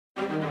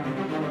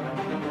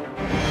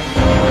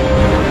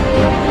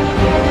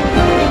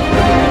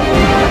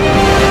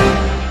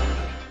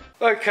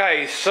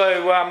Okay,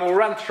 so we'll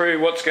run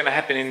through what's going to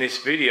happen in this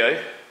video,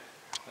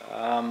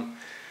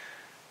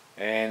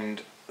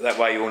 and that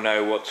way you'll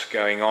know what's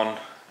going on.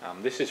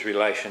 This is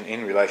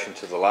in relation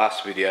to the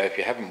last video. If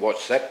you haven't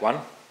watched that one,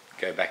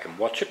 go back and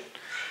watch it,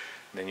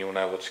 then you'll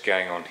know what's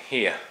going on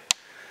here.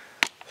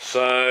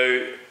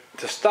 So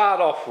to start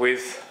off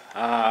with,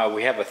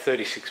 we have a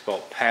 36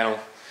 volt panel,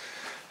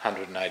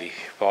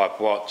 185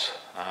 watts,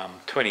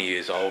 20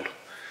 years old,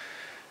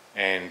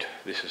 and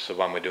this is the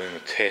one we're doing the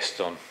test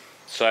on.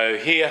 So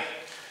here,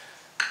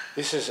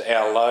 this is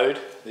our load.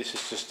 This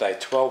is just a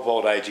 12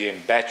 volt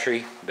AGM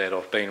battery that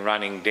I've been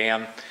running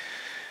down.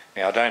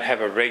 Now I don't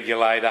have a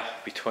regulator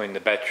between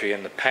the battery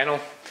and the panel,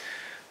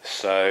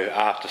 so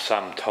after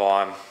some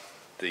time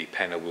the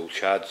panel will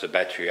charge the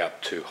battery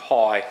up to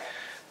high,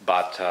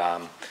 but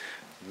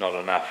not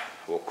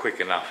enough or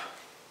quick enough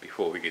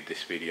before we get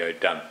this video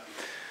done.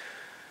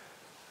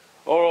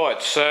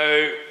 Alright,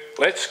 so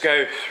let's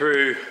go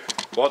through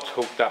what's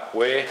hooked up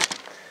where.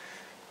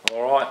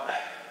 Alright,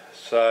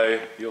 so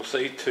you'll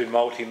see two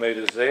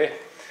multimeters there.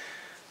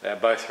 They're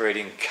both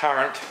reading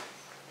current,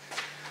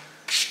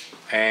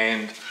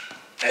 and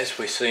as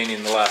we've seen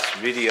in the last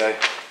video,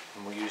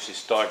 and we'll use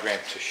this diagram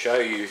to show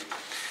you,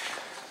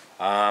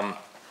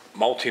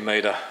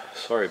 multimeter,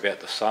 sorry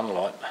about the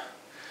sunlight,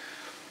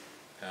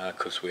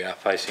 because we are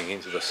facing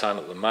into the sun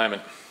at the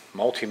moment.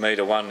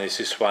 Multimeter 1 is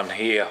this one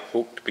here,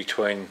 hooked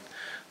between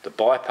the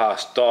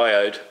bypass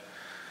diode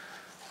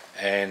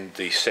and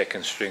the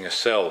second string of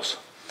cells.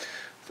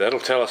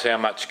 That'll tell us how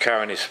much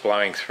current is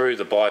flowing through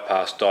the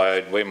bypass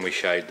diode when we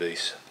shade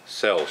these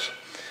cells.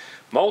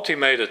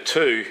 Multimeter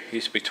 2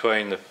 is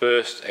between the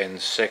first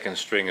and second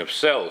string of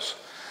cells,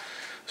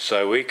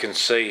 so we can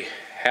see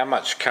how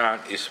much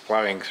current is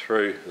flowing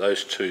through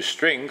those two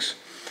strings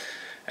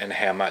and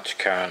how much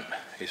current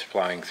is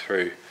flowing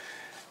through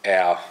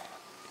our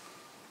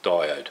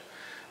diode,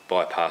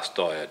 bypass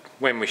diode,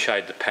 when we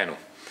shade the panel.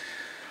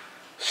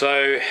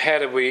 So how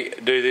do we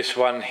do this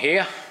one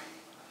here?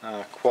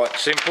 Quite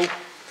simple.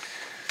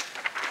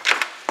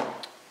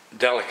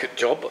 Delicate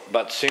job,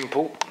 but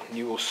simple.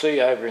 You will see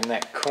over in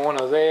that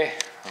corner there,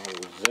 I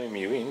will zoom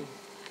you in,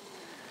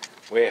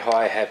 where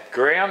I have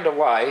ground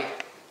away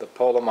the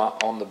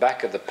polymer on the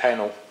back of the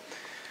panel,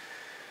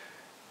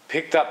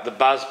 picked up the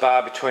buzz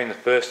bar between the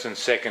first and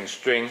second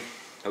string,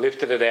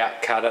 lifted it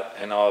out, cut it,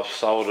 and I've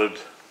soldered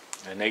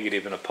a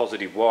negative and a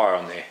positive wire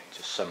on there,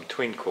 just some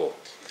twin core.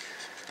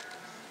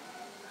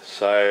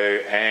 So,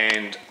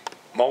 and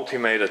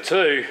multimeter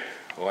 2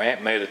 or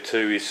ammeter 2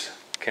 is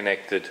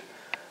connected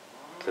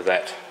to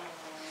that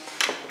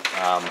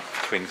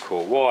twin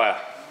core wire,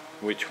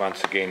 which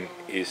once again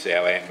is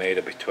our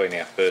ammeter between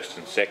our first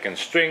and second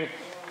string,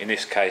 in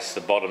this case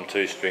the bottom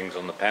two strings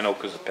on the panel,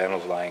 because the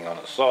panel's laying on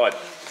its side.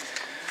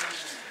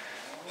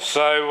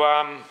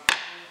 So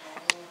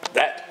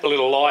that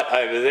little light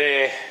over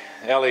there,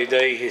 LED,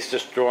 is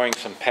just drawing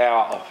some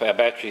power off our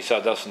battery so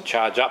it doesn't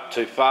charge up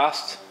too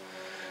fast.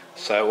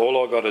 So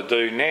all I've got to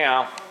do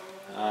now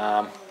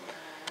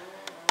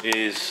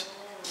is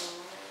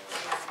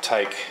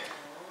take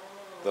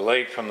the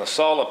lead from the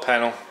solar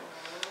panel,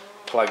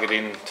 plug it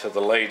into the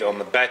lead on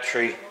the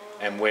battery,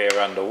 and we're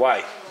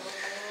underway.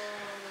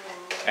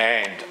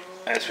 And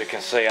as we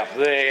can see up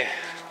there,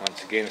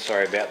 once again,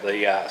 sorry about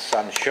the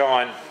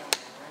sunshine,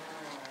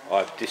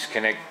 I've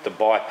disconnected the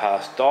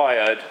bypass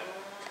diode.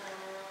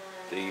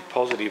 The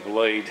positive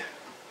lead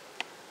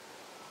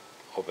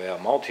of our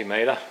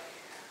multimeter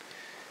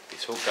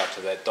is hooked up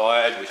to that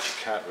diode, which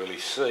you can't really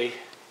see,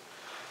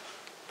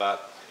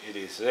 but it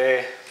is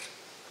there,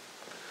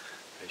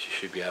 as you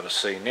should be able to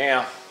see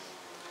now.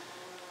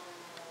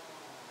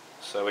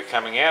 So we're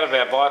coming out of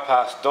our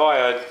bypass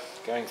diode,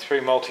 going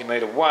through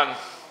multimeter 1,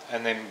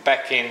 and then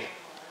back in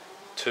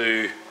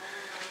to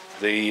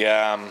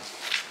the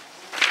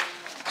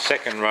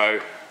second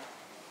row.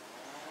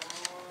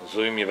 I'll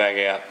zoom you back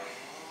out.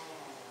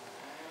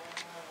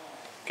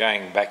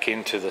 Going back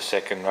into the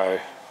second row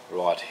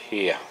right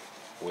here,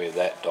 where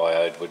that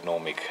diode would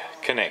normally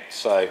connect,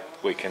 so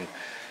we can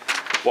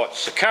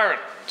watch the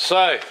current.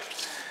 So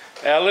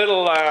our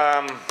little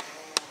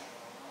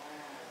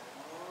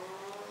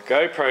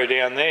GoPro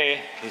down there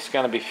is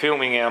going to be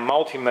filming our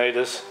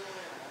multimeters.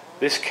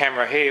 This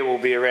camera here will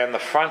be around the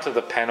front of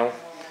the panel,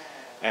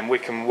 and we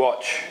can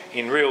watch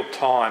in real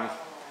time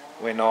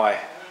when I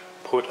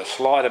put a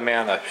slight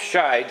amount of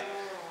shade,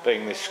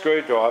 being this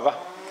screwdriver,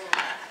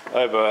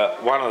 over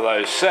one of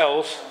those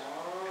cells.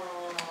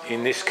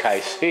 In this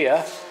case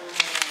here,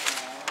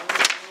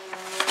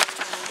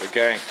 we're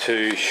going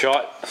to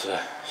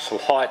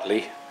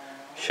slightly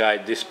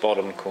shade this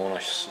bottom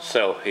corner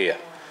cell here.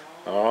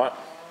 Alright,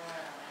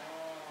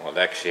 well, it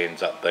actually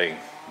ends up being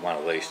one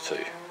of these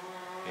two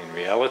in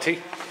reality,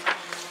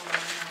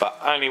 but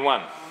only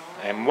one.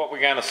 And what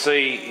we're going to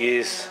see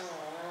is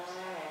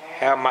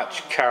how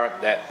much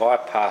current that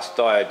bypass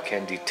diode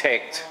can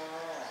detect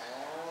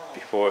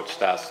before it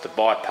starts to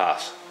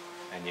bypass,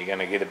 and you're going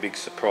to get a big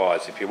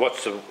surprise. If you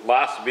watch the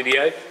last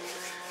video,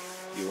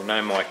 you will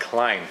know my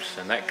claims,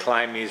 and that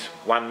claim is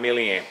 1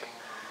 milliamp.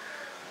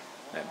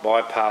 That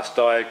bypass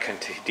diode can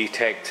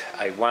detect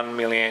a 1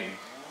 milliamp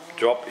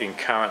drop in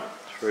current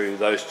through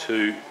those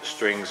two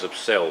strings of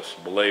cells,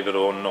 believe it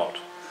or not.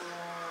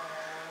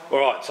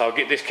 Alright, so I'll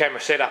get this camera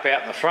set up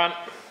out in the front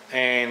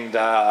and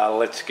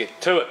let's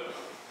get to it.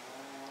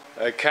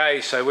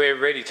 Okay, so we're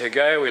ready to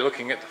go. We're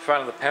looking at the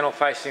front of the panel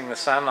facing the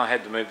sun. I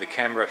had to move the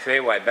camera a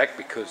fair way back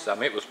because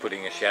it was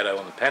putting a shadow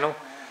on the panel,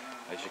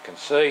 as you can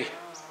see.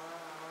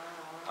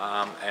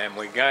 And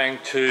we're going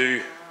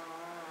to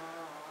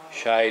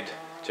shade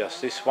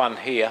just this one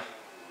here,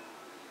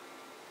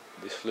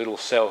 this little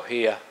cell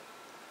here,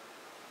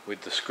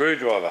 with the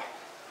screwdriver.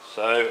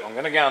 So I'm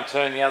going to go and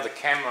turn the other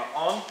camera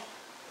on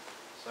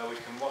so we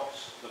can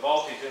watch the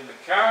voltage and the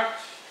current.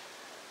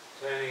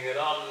 Turning it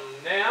on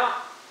now.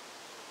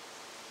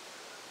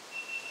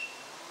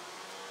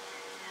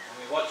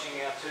 And we're watching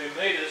our 2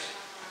 meters.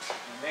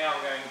 And now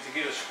I'm going to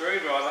get a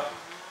screwdriver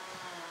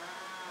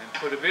and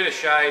put a bit of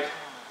shade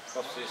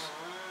across this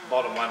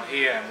bottom one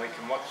here, and we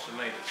can watch the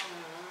meters.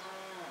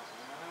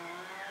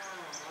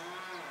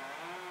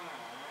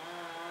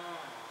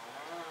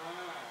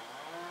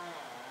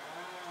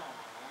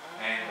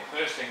 And the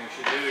first thing we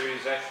should do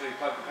is actually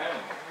plug the panel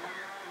in.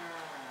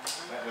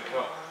 That would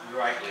help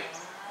greatly.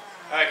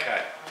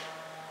 Okay,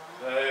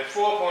 so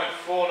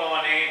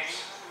 4.49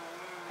 amps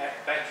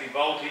at battery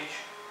voltage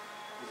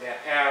is our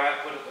power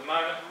output at the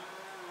moment.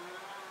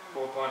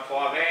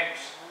 4.5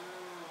 amps.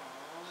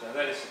 So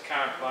that is the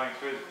current flowing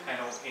through the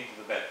panel into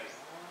the battery.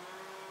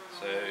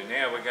 So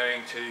now we're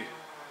going to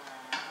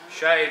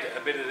shade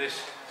a bit of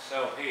this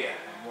cell here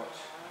and watch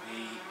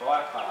the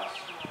bypass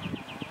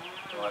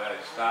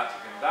diode start to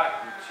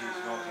conduct, which is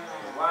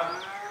multimeter 1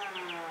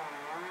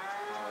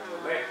 on the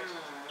left.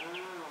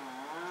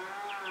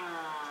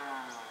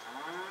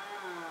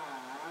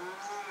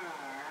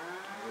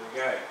 There we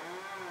go.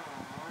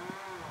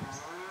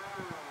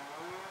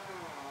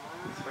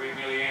 3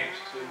 milliamps,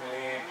 2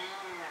 milliamps.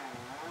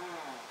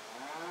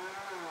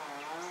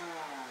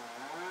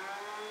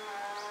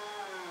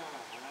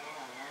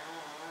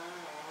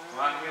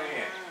 1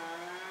 milliamp.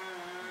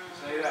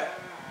 See that?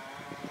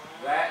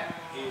 That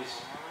is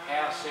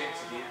how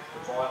sensitive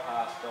the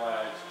bypass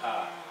diodes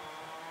are.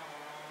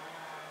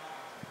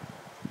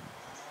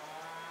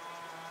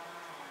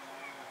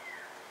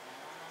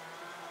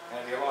 How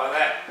do you like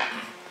that?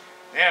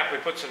 Now if we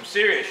put some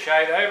serious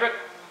shade over it,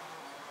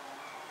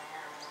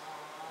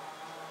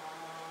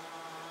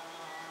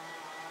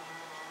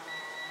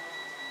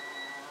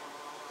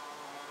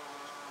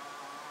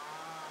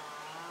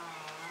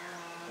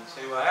 and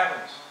see what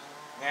happens.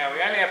 Now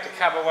we only have to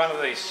cover one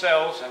of these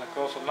cells, and of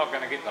course I'm not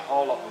going to get the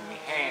whole lot with my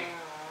hand,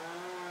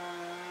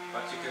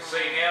 but you can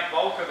see now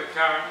bulk of the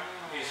current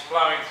is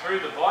flowing through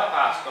the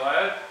bypass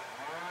diode,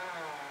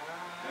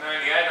 and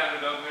only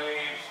 800 odd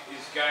milliamps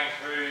is going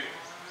through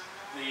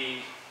the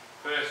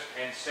first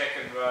and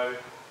second row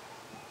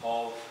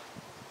of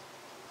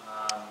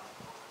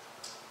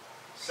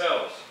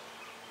cells.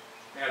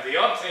 Now the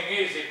odd thing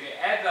is, if you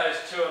add those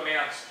two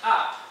amounts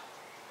up,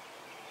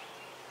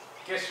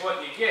 guess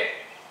what you get?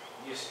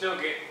 You still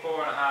get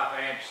 4.5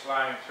 amps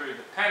flowing through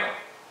the panel.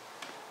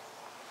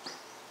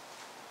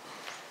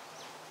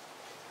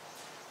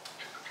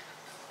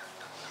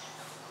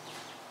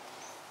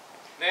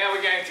 Now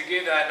we're going to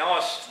get a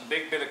nice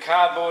big bit of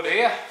cardboard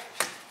here,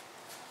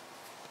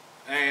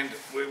 and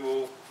we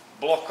will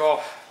block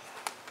off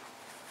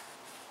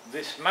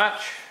this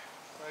much.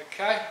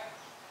 Okay,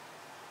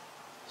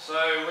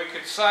 so we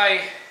could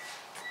say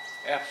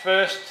our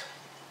first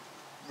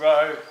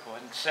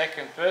and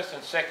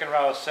second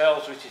row of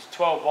cells, which is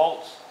 12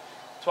 volts,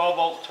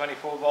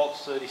 24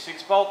 volts,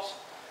 36 volts.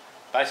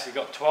 Basically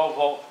got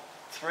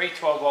 3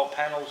 12 volt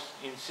panels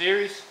in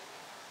series,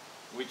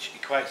 which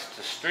equates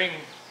to string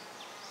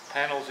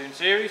panels in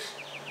series.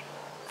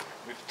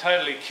 We've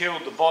totally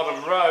killed the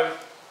bottom row.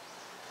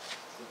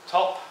 The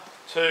top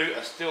two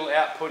are still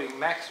outputting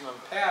maximum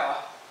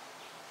power.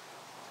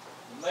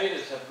 The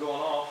meters have gone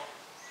off.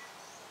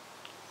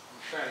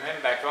 I'm turning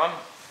them back on.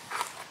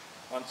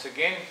 Once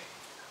again,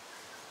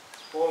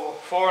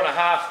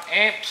 4.5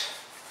 amps.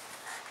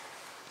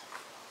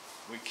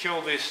 We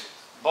kill this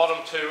bottom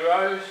two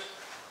rows.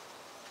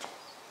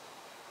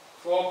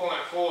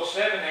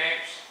 4.47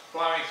 amps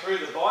flowing through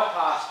the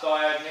bypass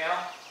diode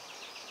now.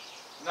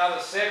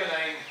 Another 17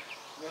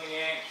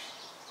 milliamps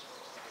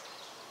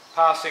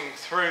passing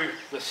through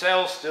the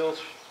cell still,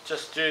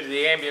 just due to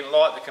the ambient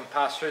light that can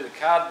pass through the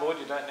cardboard.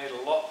 You don't need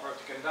a lot for it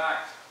to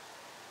conduct.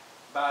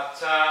 But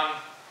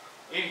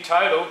in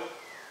total,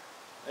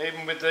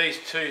 even with these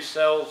two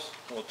cells,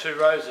 or 2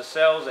 rows of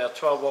cells, our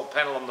 12 volt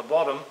panel on the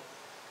bottom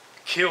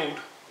killed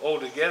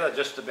altogether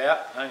just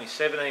about, only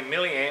 17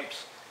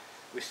 milliamps.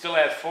 We still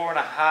have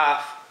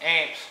 4.5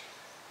 amps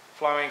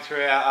flowing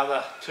through our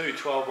other two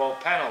 12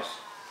 volt panels,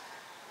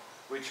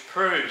 which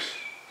proves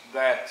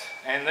that,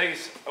 and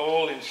these are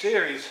all in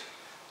series,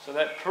 so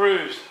that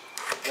proves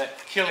that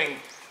killing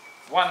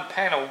one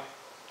panel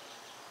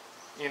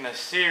in a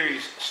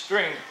series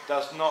string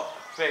does not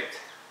affect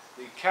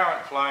the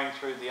current flowing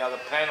through the other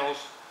panels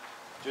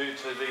due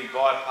to the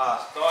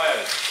bypass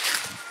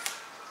diode.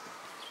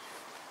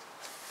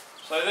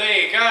 So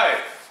there you go.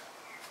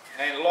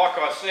 And like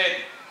I said,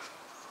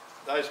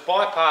 those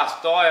bypass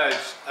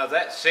diodes are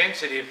that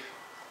sensitive,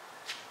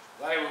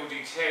 they will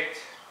detect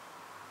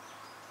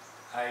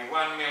a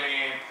 1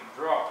 milliamp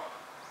drop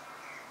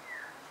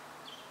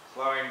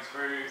flowing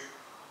through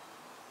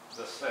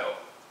the cell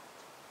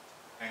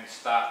and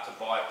start to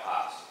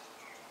bypass.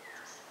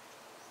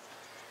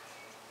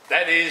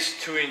 That is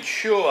to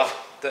ensure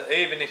that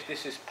even if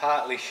this is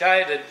partly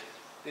shaded,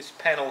 this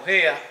panel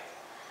here,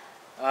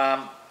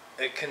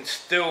 it can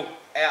still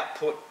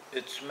output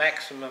its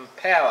maximum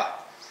power.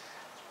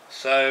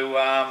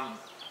 So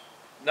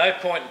no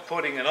point in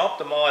putting an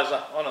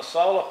optimizer on a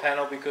solar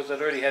panel because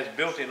it already has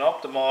built-in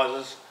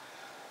optimizers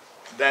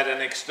that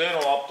an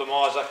external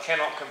optimizer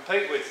cannot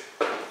compete with.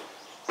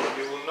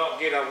 You will not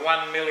get a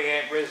 1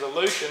 milliamp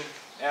resolution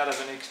out of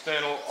an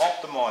external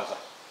optimizer.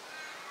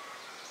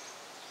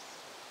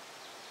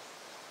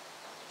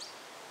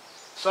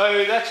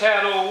 So that's how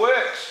it all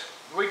works.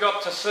 We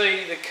got to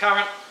see the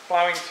current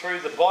flowing through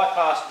the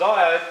bypass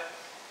diode,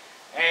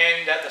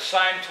 and at the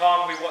same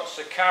time we watched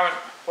the current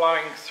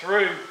flowing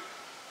through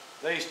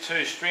these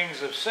two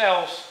strings of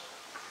cells.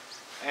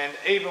 And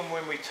even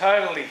when we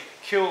totally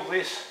kill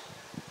this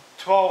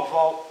 12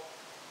 volt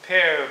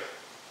pair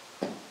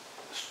of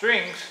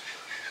strings,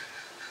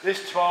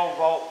 this 12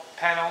 volt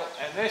panel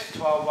and this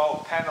 12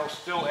 volt panel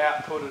still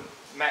outputted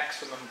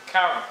maximum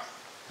current.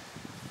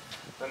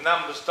 The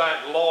numbers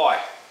don't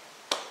lie.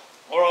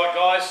 Alright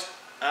guys,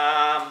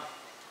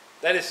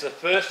 that is the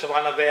first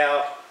one of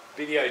our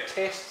video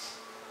tests,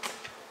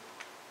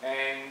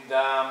 and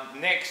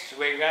next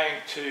we're going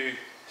to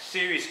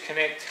series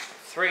connect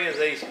 3 of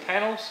these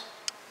panels.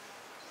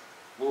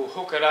 We'll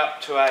hook it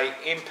up to a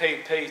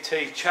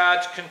MPPT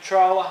charge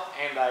controller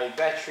and a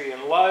battery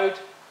and load,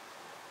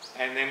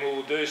 and then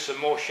we'll do some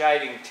more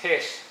shading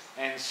tests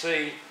and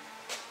see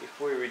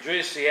if we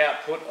reduce the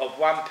output of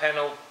one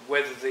panel,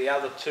 whether the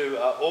other two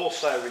are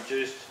also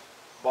reduced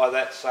by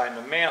that same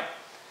amount.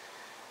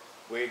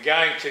 We're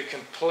going to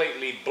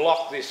completely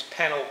block this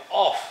panel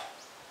off,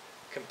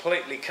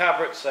 completely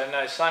cover it so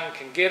no sun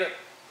can get it,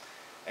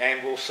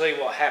 and we'll see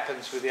what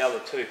happens with the other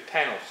two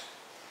panels.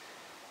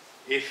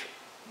 If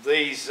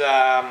these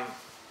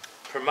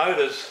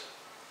promoters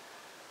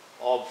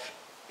of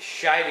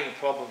shading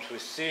problems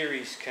with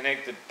series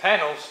connected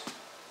panels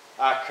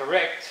are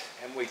correct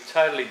and we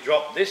totally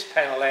drop this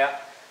panel out,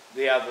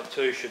 the other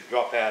two should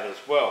drop out as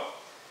well.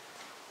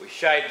 We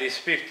shade this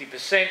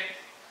 50%,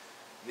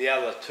 the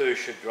other two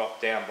should drop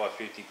down by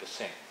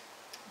 50%,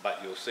 but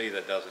you'll see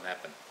that doesn't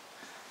happen.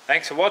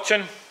 Thanks for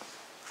watching.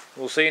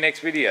 We'll see you next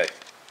video.